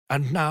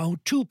And now,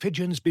 two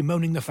pigeons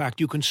bemoaning the fact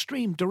you can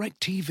stream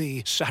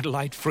DirecTV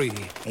satellite-free.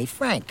 Hey,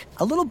 Frank,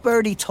 a little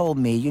birdie told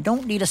me you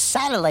don't need a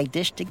satellite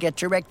dish to get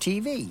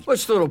DirecTV.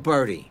 What's little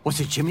birdie? Was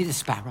it Jimmy the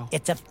Sparrow?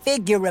 It's a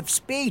figure of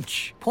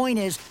speech. Point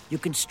is, you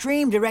can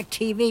stream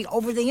DirecTV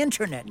over the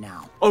internet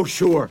now. Oh,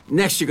 sure.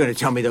 Next you're going to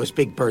tell me those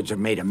big birds are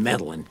made of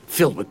metal and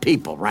filled with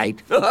people,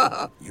 right?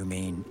 You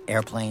mean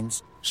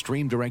airplanes?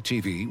 Stream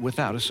DirecTV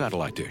without a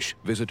satellite dish.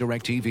 Visit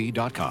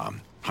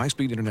DirecTV.com.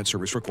 High-speed internet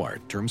service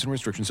required. Terms and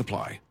restrictions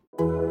apply.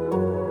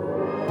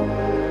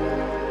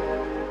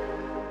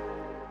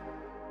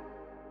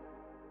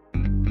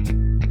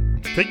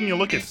 Taking a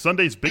look at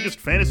Sunday's biggest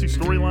fantasy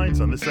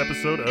storylines on this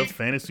episode of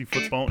Fantasy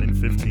Football in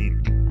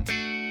 15.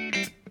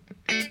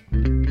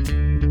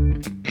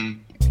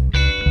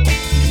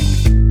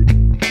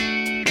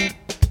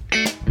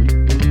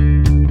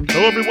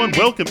 Hello everyone,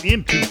 welcome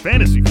into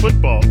Fantasy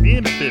Football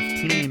in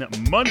 15,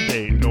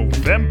 Monday,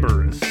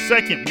 November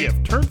 2nd. We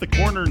have turned the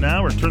corner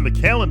now, or turned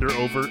the calendar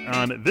over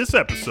on this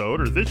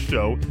episode, or this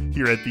show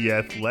here at The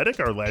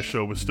Athletic. Our last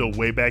show was still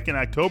way back in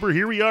October.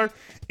 Here we are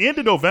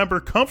into November,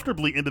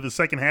 comfortably into the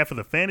second half of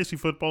the fantasy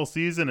football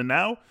season, and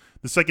now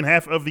the second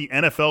half of the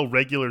NFL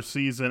regular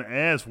season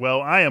as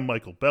well. I am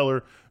Michael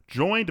Beller,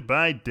 joined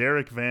by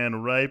Derek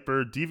Van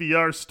Riper.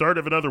 DVR, start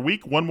of another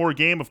week. One more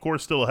game, of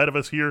course, still ahead of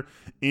us here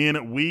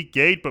in Week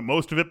 8, but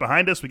most of it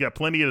behind us. We got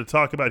plenty to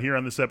talk about here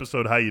on this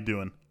episode. How you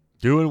doing?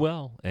 Doing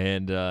well,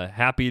 and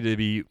happy to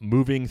be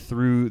moving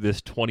through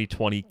this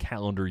 2020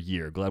 calendar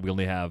year. Glad we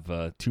only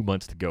have 2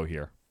 months to go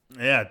here.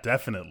 Yeah,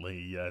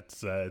 definitely.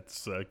 It's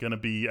going to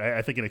be,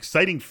 I think, an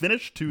exciting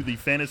finish to the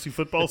fantasy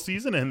football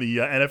season and the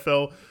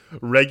NFL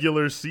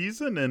regular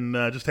season, and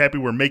just happy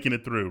we're making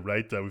it through,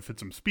 right? We've hit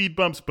some speed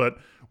bumps, but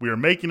we are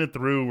making it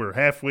through. We're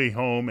halfway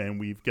home, and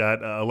we've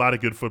got a lot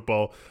of good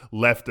football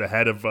left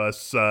ahead of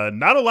us.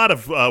 Not a lot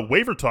of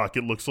waiver talk,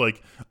 it looks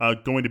like,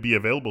 going to be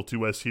available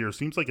to us here.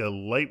 Seems like a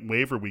light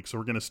waiver week, so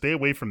we're going to stay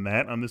away from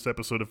that on this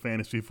episode of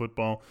Fantasy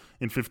Football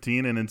in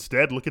 15, and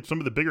instead look at some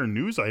of the bigger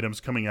news items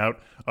coming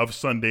out of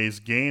Sunday's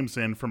games.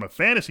 And from a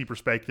fantasy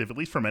perspective, at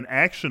least from an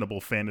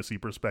actionable fantasy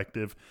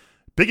perspective,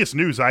 biggest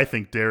news, I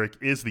think, Derek,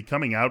 is the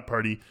coming out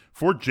party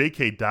for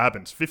J.K.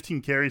 Dobbins.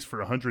 15 carries for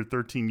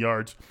 113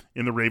 yards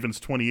in the Ravens'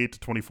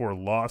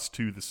 28-24 loss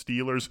to the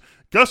Steelers.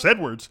 Gus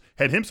Edwards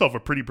had himself a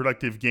pretty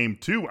productive game,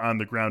 too, on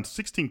the ground.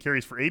 16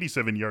 carries for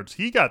 87 yards.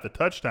 He got the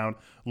touchdown.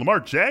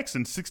 Lamar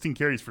Jackson, 16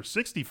 carries for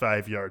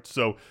 65 yards.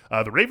 So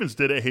the Ravens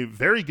did a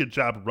very good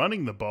job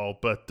running the ball,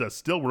 but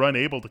still were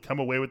unable to come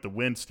away with the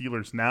win.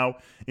 Steelers now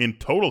in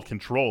total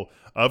control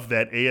of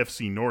that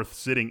AFC North,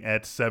 sitting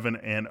at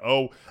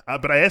 7-0.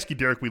 But I ask you,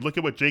 Derek, we look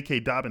at what J.K.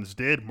 Dobbins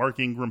did. Mark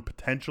Ingram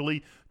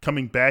potentially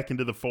coming back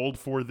into the fold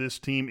for this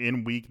team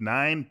in Week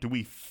 9. Do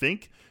we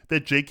think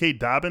that J.K.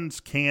 Dobbins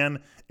can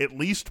at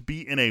least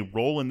be in a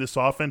role in this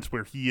offense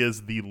where he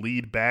is the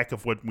lead back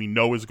of what we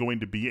know is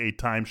going to be a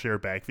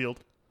timeshare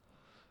backfield?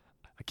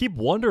 I keep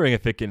wondering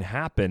if it can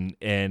happen,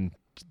 and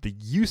the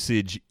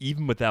usage,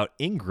 even without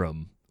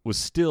Ingram, was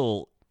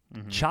still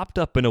chopped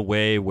up in a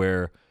way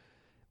where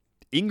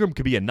Ingram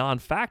could be a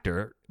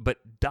non-factor, but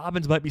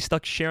Dobbins might be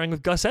stuck sharing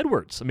with Gus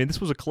Edwards. I mean,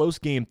 this was a close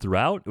game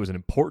throughout. It was an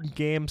important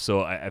game,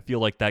 so I feel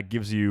like that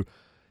gives you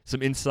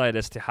some insight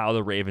as to how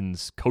the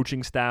Ravens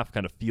coaching staff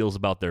kind of feels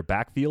about their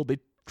backfield. They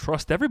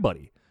trust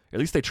everybody. At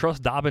least they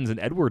trust Dobbins and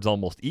Edwards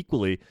almost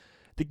equally.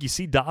 I think you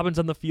see Dobbins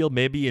on the field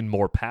maybe in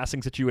more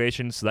passing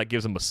situations, so that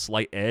gives him a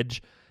slight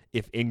edge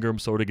if Ingram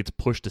sort of gets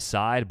pushed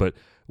aside. But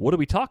what are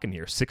we talking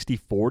here?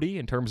 60-40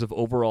 in terms of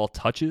overall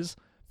touches,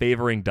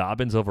 favoring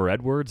Dobbins over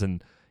Edwards,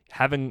 and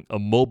having a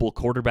mobile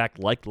quarterback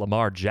like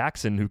Lamar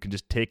Jackson who can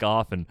just take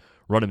off and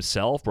run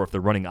himself, or if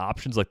they're running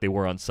options like they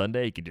were on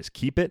Sunday, he can just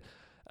keep it.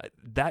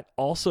 That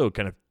also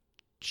kind of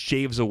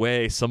shaves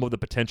away some of the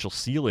potential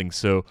ceiling.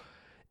 So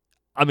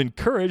I'm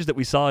encouraged that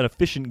we saw an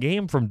efficient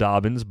game from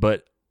Dobbins,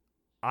 but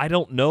I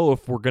don't know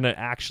if we're going to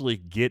actually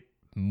get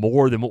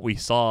more than what we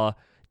saw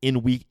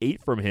in Week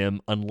 8 from him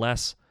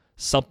unless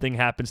something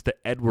happens to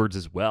Edwards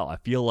as well. I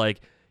feel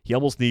like he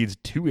almost needs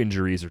 2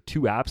 injuries or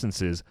 2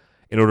 absences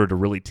in order to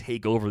really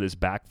take over this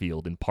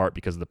backfield, in part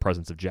because of the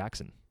presence of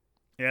Jackson.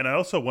 And I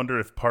also wonder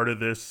if part of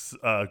this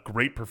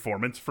great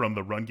performance from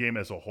the run game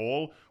as a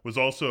whole was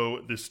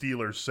also the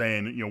Steelers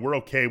saying, we're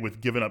okay with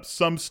giving up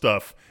some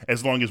stuff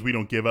as long as we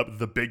don't give up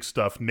the big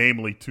stuff,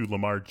 namely to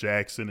Lamar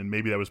Jackson. And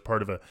maybe that was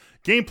part of a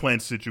game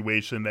plan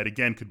situation that,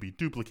 again, could be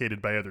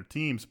duplicated by other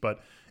teams. But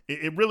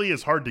it really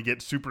is hard to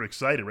get super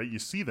excited, right? You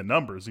see the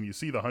numbers and you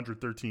see the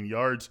 113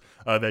 yards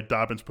that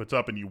Dobbins puts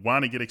up, and you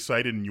want to get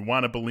excited and you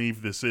want to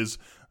believe this is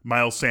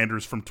Miles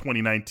Sanders from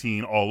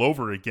 2019 all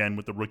over again,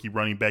 with the rookie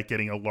running back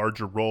getting a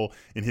larger role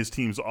in his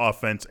team's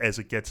offense as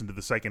it gets into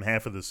the second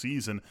half of the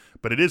season.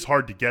 But it is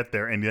hard to get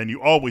there, and then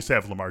you always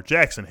have Lamar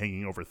Jackson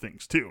hanging over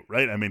things too,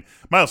 right? I mean,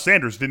 Miles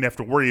Sanders didn't have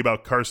to worry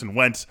about Carson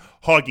Wentz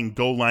hogging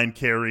goal line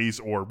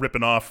carries or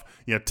ripping off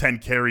 10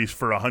 carries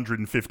for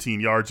 115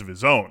 yards of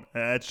his own.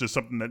 That's just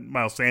something that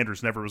Miles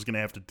Sanders never was going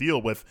to have to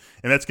deal with,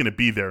 and that's going to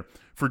be there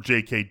for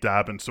J.K.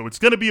 Dobbins. So it's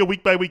going to be a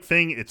week-by-week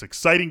thing. It's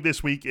exciting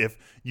this week. If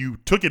you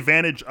took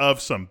advantage of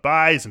some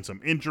buys and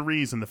some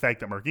injuries and the fact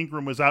that Mark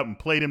Ingram was out and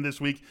played him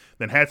this week,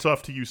 then hats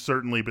off to you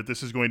certainly. But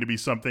this is going to be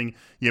something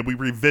we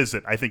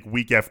revisit, I think,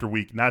 week after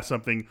week, not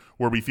something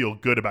where we feel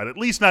good about, at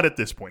least not at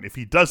this point. If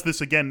he does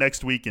this again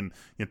next week and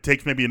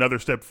takes maybe another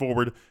step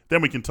forward,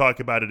 then we can talk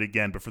about it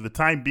again. But for the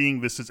time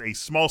being, this is a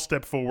small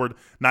step forward,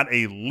 not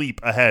a leap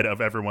ahead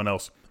of everyone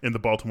else in the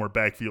Baltimore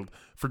backfield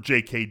for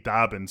J.K.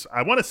 Dobbins.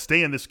 I want to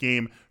stay in this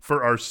game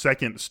for our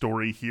second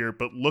story here,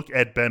 but look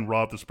at Ben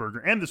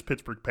Roethlisberger and this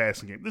Pittsburgh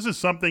passing game. This is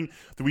something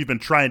that we've been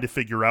trying to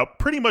figure out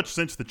pretty much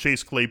since the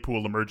Chase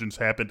Claypool emergence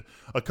happened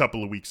a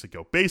couple of weeks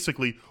ago.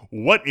 Basically,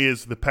 what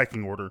is the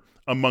pecking order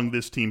among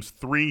this team's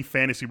three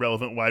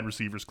fantasy-relevant wide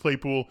receivers,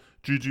 Claypool,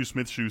 Juju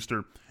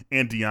Smith-Schuster,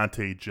 and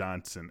Deontay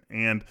Johnson?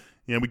 And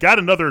we got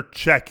another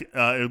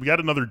we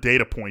got another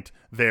data point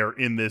there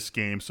in this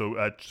game.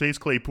 So Chase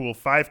Claypool,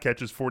 5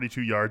 catches,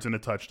 42 yards, and a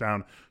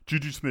touchdown.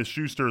 Juju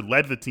Smith-Schuster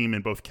led the team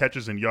in both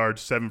catches and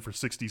yards, 7 for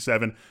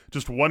 67.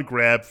 Just one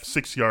grab,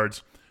 6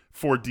 yards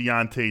for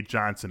Deontay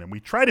Johnson. And we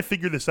try to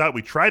figure this out.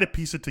 We try to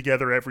piece it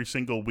together every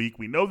single week.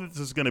 We know that this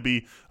is going to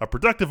be a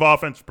productive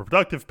offense,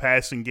 productive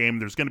passing game.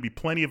 There's going to be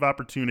plenty of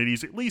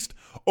opportunities, at least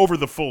over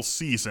the full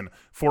season,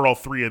 for all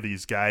three of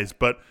these guys.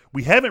 But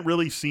we haven't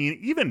really seen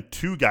even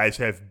two guys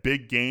have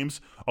big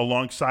games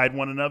alongside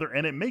one another.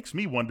 And it makes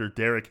me wonder,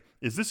 Derek,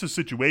 is this a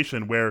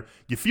situation where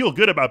you feel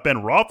good about Ben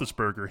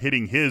Roethlisberger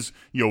hitting his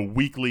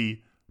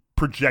weekly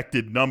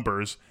projected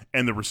numbers,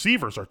 and the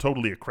receivers are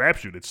totally a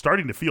crapshoot? It's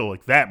starting to feel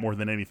like that more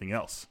than anything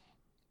else.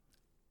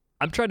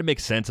 I'm trying to make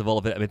sense of all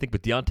of it. I mean, I think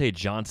with Deontay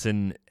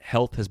Johnson,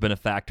 health has been a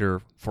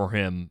factor for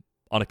him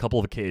on a couple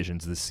of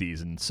occasions this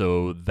season.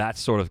 So that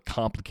sort of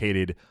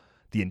complicated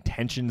the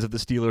intentions of the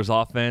Steelers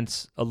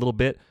offense a little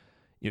bit.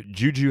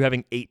 Juju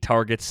having 8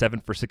 targets, 7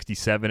 for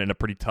 67 in a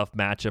pretty tough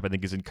matchup, I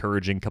think is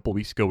encouraging. A couple of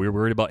weeks ago, we were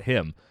worried about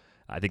him.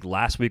 I think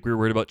last week we were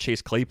worried about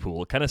Chase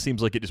Claypool. It kind of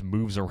seems like it just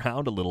moves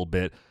around a little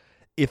bit.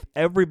 If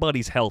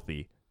everybody's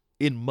healthy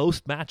in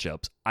most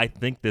matchups, I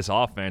think this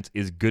offense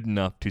is good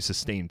enough to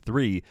sustain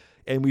 3.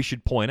 And we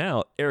should point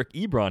out, Eric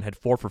Ebron had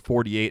 4 for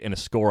 48 and a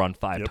score on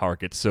 5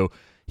 targets. So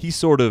he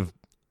sort of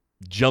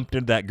jumped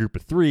into that group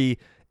of 3,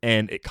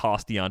 and it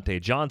cost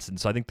Deontay Johnson.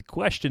 So I think the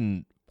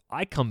question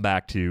I come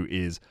back to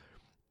is,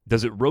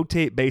 does it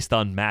rotate based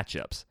on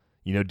matchups?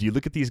 Do you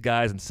look at these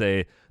guys and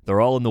say they're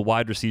all in the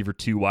wide receiver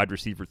 2, wide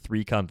receiver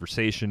 3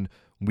 conversation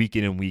week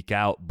in and week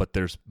out, but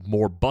there's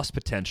more bust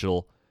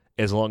potential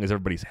as long as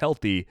everybody's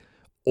healthy?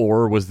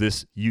 Or was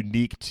this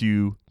unique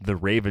to the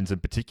Ravens in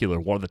particular,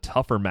 one of the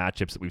tougher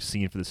matchups that we've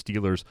seen for the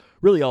Steelers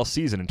really all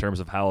season in terms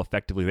of how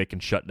effectively they can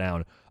shut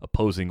down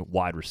opposing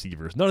wide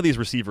receivers? None of these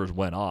receivers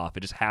went off.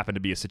 It just happened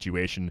to be a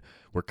situation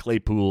where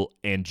Claypool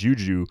and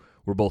Juju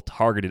were both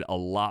targeted a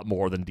lot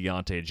more than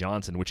Deontay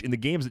Johnson, which in the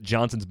games that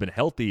Johnson's been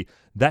healthy,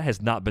 that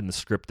has not been the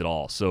script at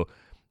all. So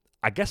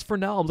I guess for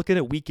now I'm looking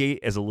at Week 8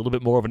 as a little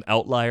bit more of an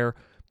outlier,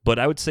 but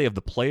I would say of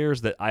the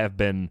players that I have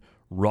been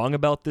wrong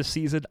about this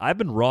season, I've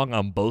been wrong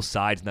on both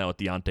sides now with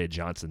Deontay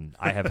Johnson.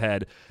 I have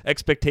had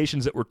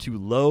expectations that were too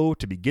low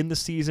to begin the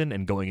season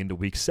and going into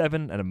Week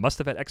 7, and I must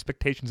have had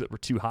expectations that were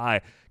too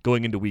high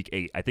going into Week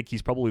 8. I think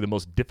he's probably the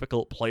most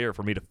difficult player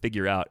for me to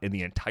figure out in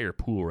the entire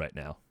pool right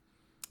now.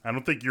 I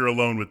don't think you're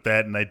alone with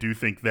that, and I do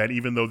think that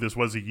even though this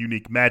was a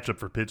unique matchup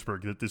for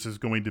Pittsburgh, that this is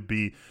going to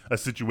be a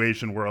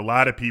situation where a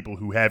lot of people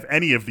who have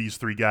any of these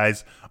 3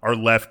 guys are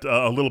left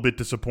a little bit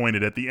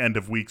disappointed at the end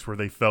of weeks where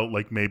they felt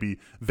like maybe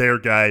their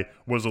guy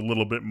was a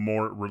little bit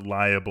more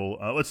reliable.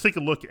 Let's take a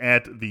look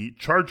at the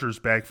Chargers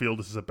backfield.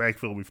 This is a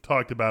backfield we've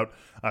talked about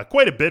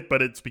quite a bit,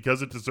 but it's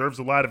because it deserves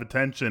a lot of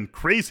attention.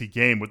 Crazy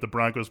game with the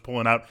Broncos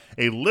pulling out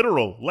a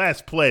literal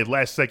last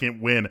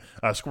second win,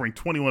 scoring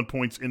 21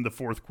 points in the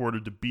fourth quarter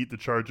to beat the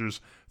Chargers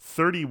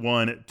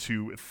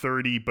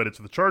 31-30, but it's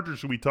the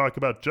Chargers who we talk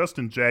about.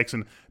 Justin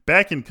Jackson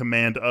back in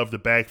command of the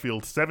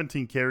backfield,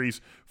 17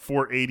 carries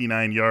for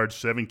 89 yards,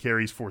 7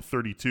 carries for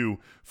 32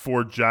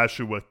 for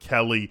Joshua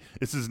Kelly.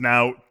 This is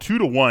now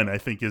 2-1, I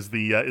think, is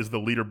the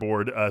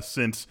leaderboard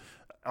since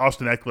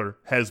Austin Eckler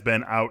has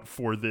been out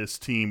for this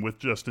team, with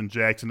Justin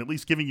Jackson at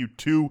least giving you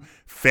 2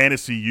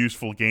 fantasy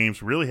useful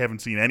games. We really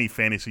haven't seen any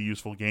fantasy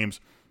useful games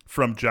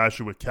from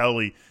Joshua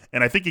Kelly.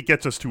 And I think it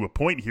gets us to a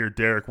point here,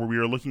 Derek, where we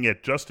are looking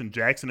at Justin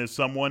Jackson as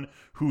someone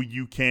who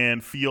you can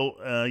feel,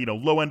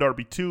 low-end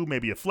RB2,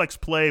 maybe a flex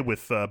play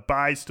with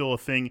buy still a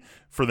thing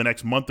for the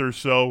next month or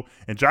so.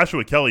 And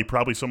Joshua Kelly,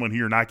 probably someone who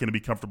you're not going to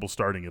be comfortable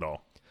starting at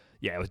all.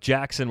 Yeah, with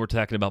Jackson, we're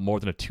talking about more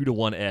than a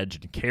 2-1 edge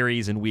in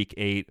carries in Week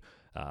 8,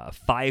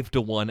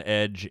 5-1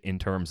 edge in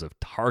terms of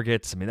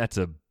targets. I mean, that's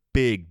a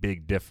big,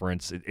 big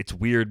difference. It's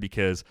weird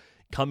because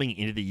coming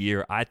into the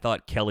year, I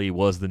thought Kelly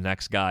was the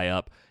next guy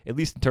up, at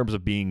least in terms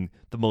of being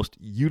the most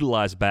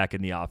utilized back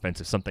in the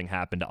offense if something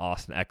happened to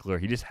Austin Eckler.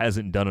 He just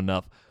hasn't done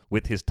enough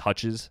with his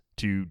touches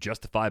to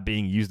justify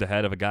being used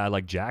ahead of a guy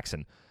like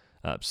Jackson.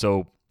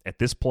 So at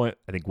this point,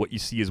 I think what you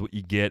see is what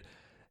you get.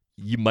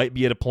 you might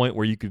be at a point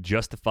where you could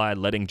justify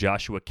letting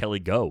Joshua Kelly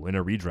go in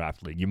a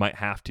redraft league. You might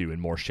have to in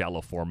more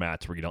shallow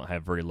formats where you don't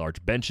have very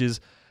large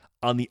benches.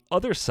 On the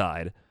other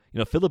side,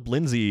 Philip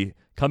Lindsay,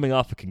 coming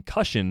off a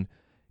concussion,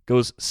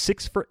 goes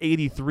 6 for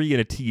 83 in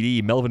a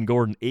TD. Melvin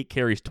Gordon, 8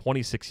 carries,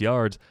 26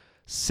 yards,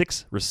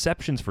 6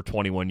 receptions for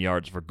 21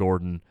 yards for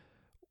Gordon.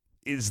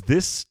 Is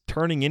this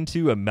turning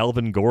into a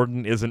Melvin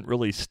Gordon isn't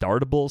really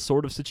startable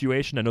sort of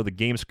situation? I know the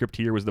game script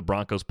here was the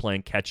Broncos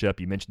playing catch-up.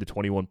 You mentioned the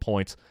 21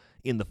 points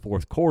in the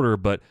fourth quarter,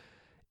 but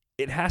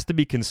it has to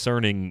be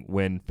concerning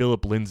when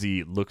Philip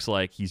Lindsay looks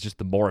like he's just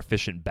the more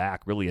efficient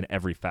back really in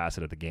every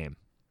facet of the game.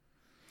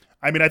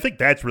 I mean, I think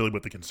that's really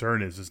what the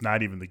concern is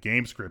not even the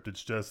game script.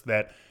 It's just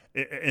that,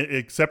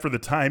 except for the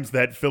times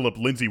that Philip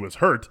Lindsay was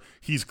hurt,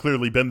 he's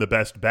clearly been the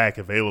best back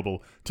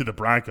available to the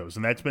Broncos.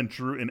 And that's been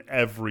true in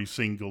every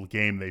single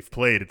game they've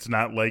played. It's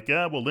not like,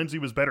 Lindsay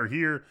was better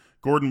here,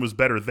 Gordon was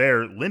better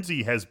there.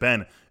 Lindsay has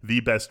been the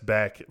best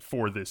back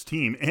for this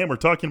team. And we're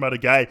talking about a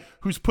guy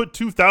who's put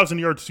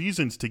 2,000-yard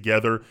seasons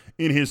together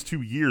in his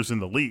 2 years in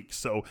the league.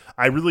 So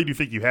I really do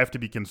think you have to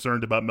be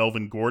concerned about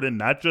Melvin Gordon,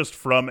 not just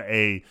from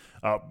a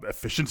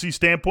efficiency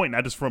standpoint,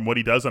 not just from what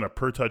he does on a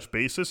per-touch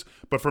basis,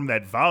 but from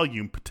that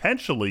volume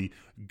potentially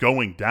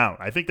going down.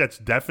 I think that's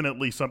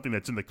definitely something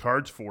that's in the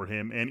cards for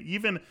him. And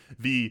even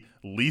the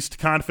least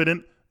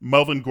confident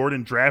Melvin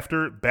Gordon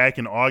drafter back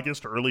in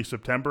August, early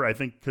September, I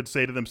think could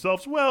say to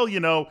themselves, well,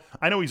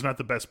 I know he's not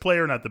the best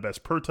player, not the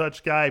best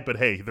per-touch guy, but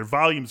hey, their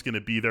volume's going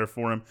to be there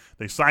for him.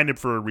 They signed him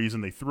for a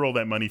reason. They threw all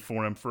that money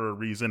for him for a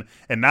reason.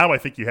 And now I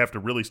think you have to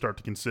really start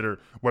to consider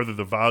whether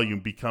the volume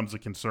becomes a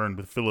concern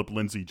with Philip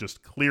Lindsay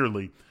just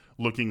clearly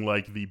looking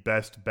like the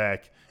best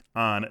back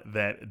on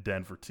that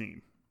Denver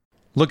team.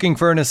 Looking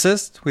for an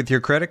assist with your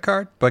credit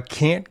card, but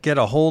can't get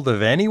a hold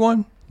of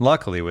anyone?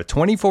 Luckily, with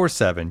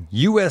 24/7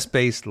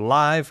 U.S.-based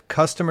live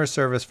customer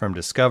service from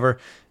Discover,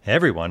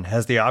 everyone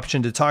has the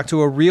option to talk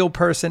to a real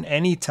person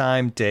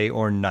anytime, day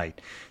or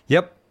night.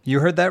 Yep,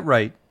 you heard that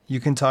right. You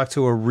can talk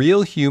to a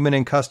real human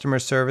in customer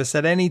service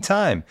at any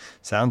time.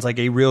 Sounds like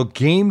a real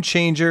game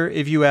changer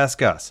if you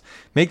ask us.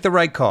 Make the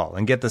right call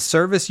and get the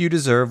service you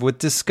deserve with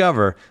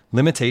Discover.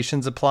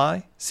 Limitations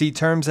apply. See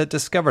terms at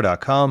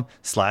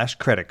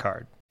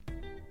discover.com/creditcard.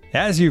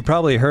 As you've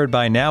probably heard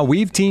by now,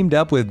 we've teamed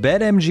up with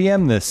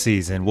BetMGM this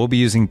season. We'll be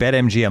using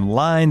BetMGM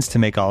lines to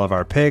make all of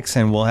our picks,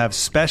 and we'll have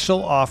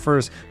special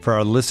offers for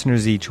our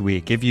listeners each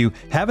week. If you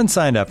haven't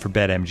signed up for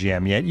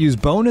BetMGM yet, use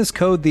bonus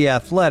code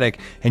THEATHLETIC,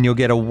 and you'll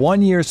get a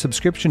 1-year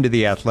subscription to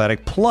The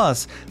Athletic,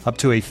 plus up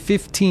to a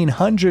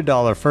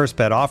 $1,500 first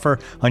bet offer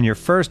on your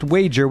first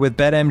wager with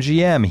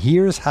BetMGM.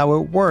 Here's how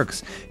it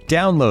works.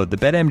 Download the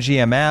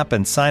BetMGM app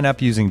and sign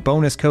up using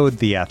bonus code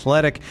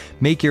THEATHLETIC.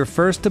 Make your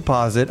first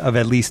deposit of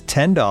at least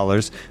 $10.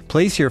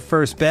 Place your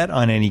first bet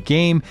on any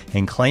game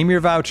and claim your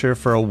voucher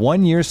for a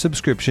 1-year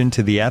subscription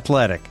to The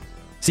Athletic.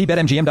 See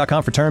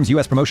BetMGM.com for terms.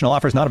 U.S. promotional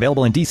offers not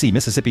available in D.C.,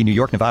 Mississippi, New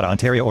York, Nevada,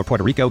 Ontario, or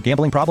Puerto Rico.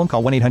 Gambling problem?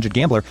 Call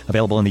 1-800-GAMBLER.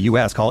 Available in the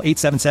U.S. Call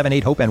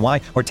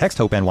 877-8-HOPE-NY or text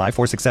HOPE-NY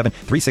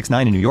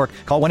 467-369 in New York.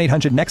 Call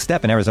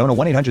 1-800-NEXT-STEP in Arizona.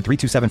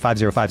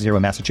 1-800-327-5050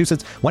 in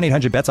Massachusetts.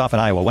 1-800-BETS-OFF in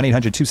Iowa.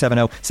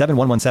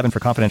 1-800-270-7117 for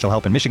confidential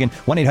help in Michigan.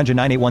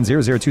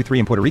 1-800-981-0023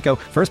 in Puerto Rico.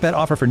 First bet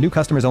offer for new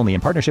customers only in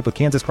partnership with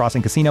Kansas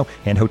Crossing Casino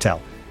and Hotel.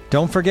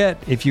 Don't forget,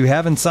 if you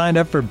haven't signed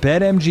up for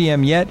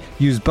BetMGM yet,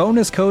 use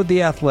bonus code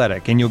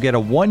THEATHLETIC and you'll get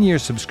a 1-year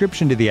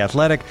subscription to The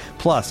Athletic,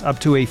 plus up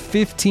to a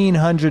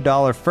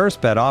 $1,500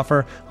 first bet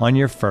offer on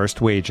your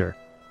first wager.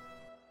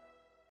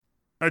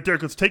 All right,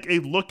 Derek, let's take a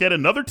look at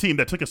another team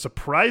that took a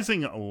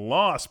surprising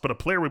loss, but a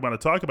player we want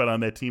to talk about on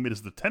that team. It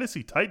is the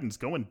Tennessee Titans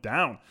going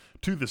down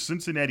to the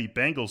Cincinnati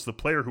Bengals. The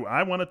player who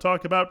I want to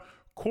talk about,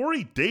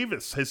 Corey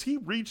Davis. Has he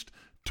reached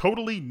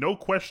totally, no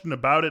question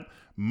about it,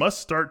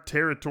 must-start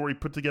territory?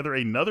 Put together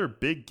another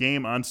big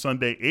game on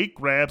Sunday. 8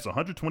 grabs,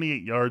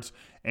 128 yards,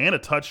 and a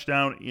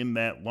touchdown in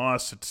that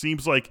loss. It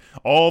seems like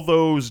all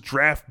those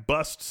draft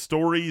bust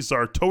stories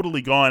are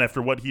totally gone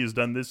after what he has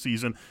done this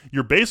season.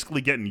 You're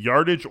basically getting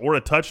yardage or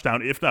a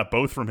touchdown, if not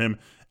both, from him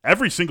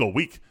every single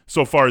week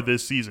so far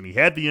this season. He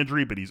had the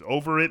injury, but he's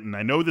over it, and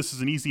I know this is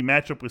an easy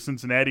matchup with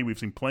Cincinnati. We've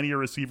seen plenty of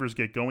receivers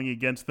get going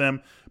against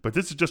them, but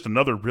this is just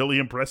another really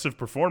impressive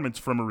performance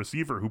from a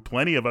receiver who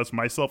plenty of us,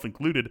 myself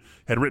included,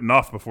 had written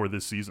off before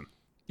this season.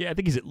 Yeah, I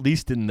think he's at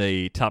least in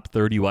the top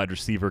 30 wide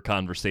receiver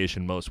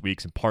conversation most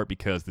weeks, in part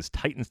because this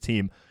Titans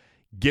team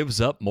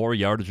gives up more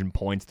yardage and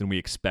points than we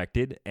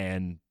expected,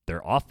 and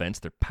their offense,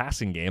 their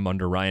passing game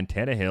under Ryan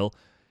Tannehill,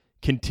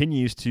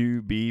 continues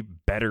to be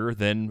better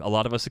than a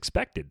lot of us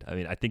expected. I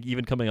mean, I think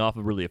even coming off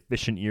a really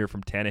efficient year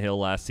from Tannehill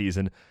last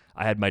season,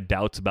 I had my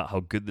doubts about how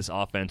good this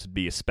offense would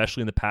be,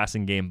 especially in the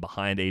passing game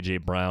behind A.J.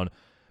 Brown.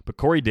 But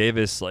Corey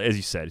Davis, as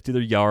you said, it's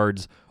either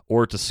yards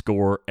or to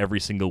score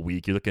every single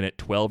week. You're looking at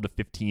 12 to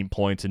 15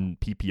 points in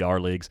PPR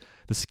leagues.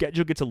 The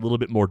schedule gets a little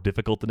bit more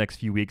difficult the next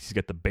few weeks. He's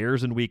got the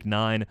Bears in week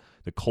 9,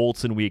 the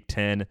Colts in week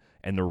 10,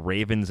 and the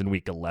Ravens in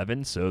week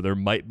 11. So there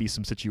might be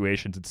some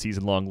situations in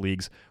season-long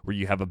leagues where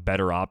you have a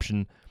better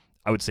option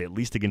I would say at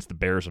least against the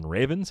Bears and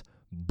Ravens,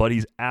 but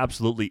he's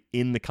absolutely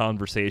in the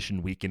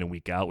conversation week in and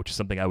week out, which is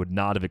something I would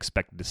not have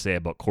expected to say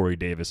about Corey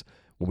Davis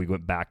when we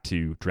went back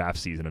to draft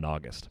season in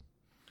August.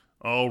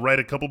 All right,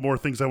 a couple more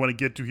things I want to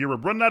get to here. We're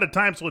running out of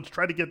time, so let's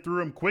try to get through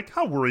them quick.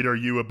 How worried are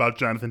you about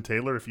Jonathan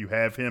Taylor if you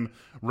have him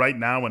right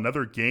now?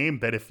 Another game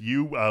that if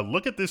you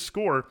look at this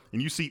score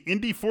and you see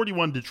Indy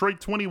 41,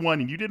 Detroit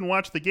 21, and you didn't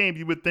watch the game,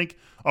 you would think,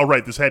 all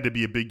right, this had to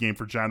be a big game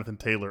for Jonathan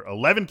Taylor.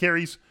 11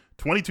 carries,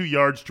 22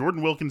 yards.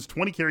 Jordan Wilkins,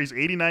 20 carries,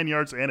 89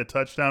 yards, and a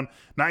touchdown.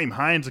 Nyheim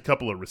Hines, a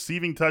couple of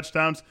receiving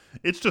touchdowns.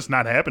 It's just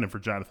not happening for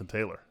Jonathan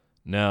Taylor.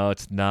 No,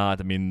 it's not.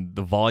 I mean,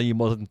 the volume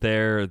wasn't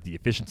there. The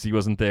efficiency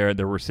wasn't there.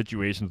 There were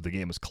situations the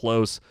game was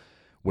close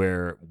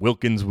where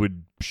Wilkins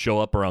would show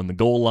up around the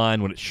goal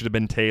line when it should have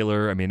been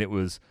Taylor. I mean, it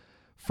was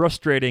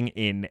frustrating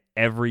in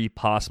every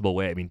possible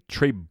way. I mean,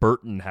 Trey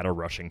Burton had a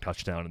rushing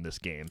touchdown in this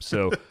game.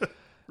 So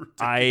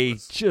I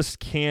just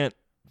can't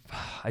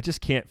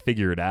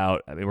figure it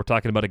out. I mean, we're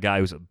talking about a guy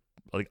who's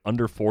like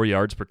under 4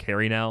 yards per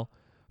carry now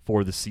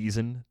for the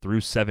season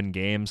through 7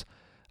 games.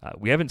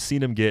 We haven't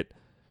seen him get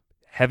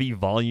heavy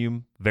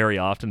volume very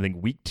often. I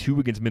think week 2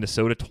 against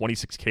Minnesota,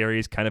 26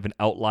 carries, kind of an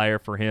outlier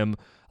for him.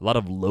 A lot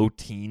of low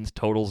teens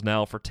totals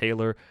now for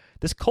Taylor.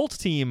 This Colts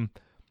team,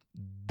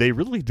 they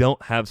really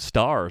don't have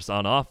stars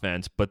on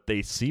offense, but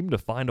they seem to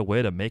find a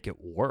way to make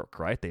it work,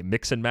 right? They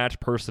mix and match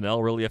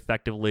personnel really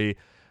effectively.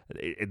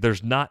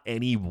 There's not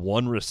any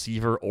one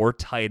receiver or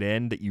tight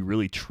end that you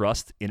really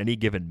trust in any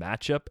given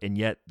matchup, and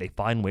yet they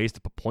find ways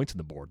to put points on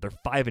the board. They're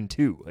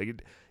 5-2.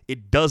 Like,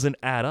 it doesn't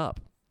add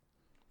up.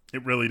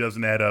 It really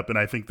doesn't add up, and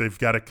I think they've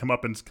got a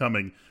comeuppance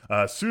coming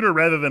sooner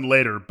rather than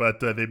later, but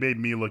they made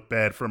me look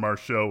bad from our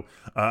show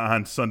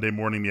on Sunday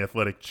morning, the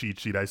Athletic Cheat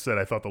Sheet. I said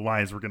I thought the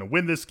Lions were going to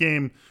win this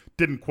game.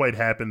 Didn't quite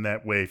happen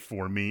that way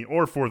for me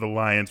or for the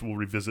Lions. We'll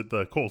revisit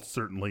the Colts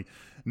certainly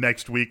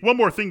next week. One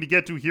more thing to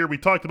get to here. We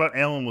talked about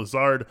Allen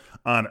Lazard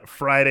on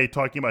Friday,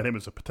 talking about him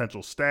as a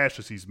potential stash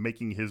as he's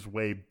making his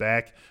way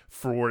back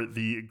for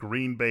the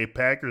Green Bay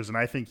Packers, and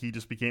I think he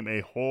just became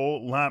a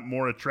whole lot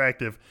more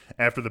attractive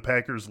after the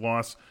Packers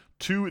loss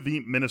to the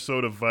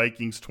Minnesota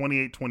Vikings.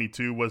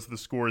 28-22 was the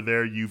score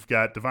there. You've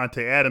got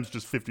Devontae Adams,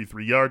 just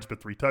 53 yards,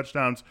 but 3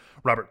 touchdowns.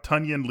 Robert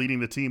Tonyan leading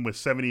the team with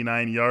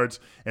 79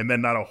 yards, and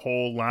then not a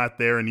whole lot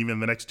there. And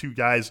even the next 2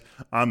 guys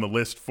on the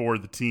list for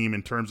the team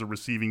in terms of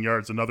receiving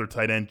yards, another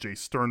tight end, Jay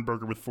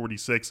Sternberger with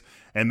 46,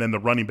 and then the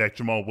running back,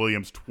 Jamal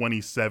Williams,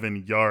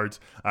 27 yards.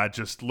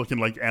 Just looking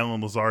like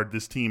Allen Lazard.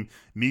 This team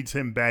needs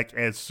him back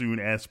as soon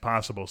as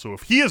possible. So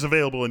if he is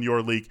available in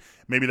your league,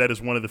 maybe that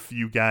is one of the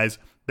few guys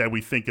that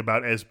we think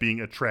about as being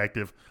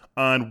attractive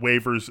on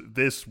waivers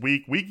this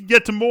week. We can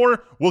get to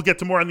more. We'll get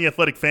to more on the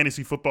Athletic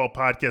Fantasy Football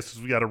Podcast as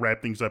we got to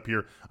wrap things up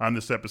here on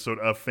this episode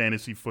of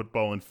Fantasy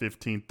Football in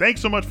 15. Thanks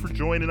so much for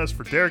joining us.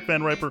 For Derek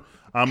Van Riper,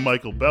 I'm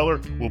Michael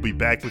Beller. We'll be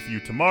back with you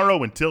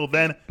tomorrow. Until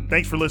then,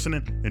 thanks for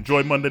listening.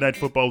 Enjoy Monday Night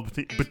Football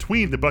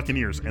between the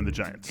Buccaneers and the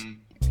Giants.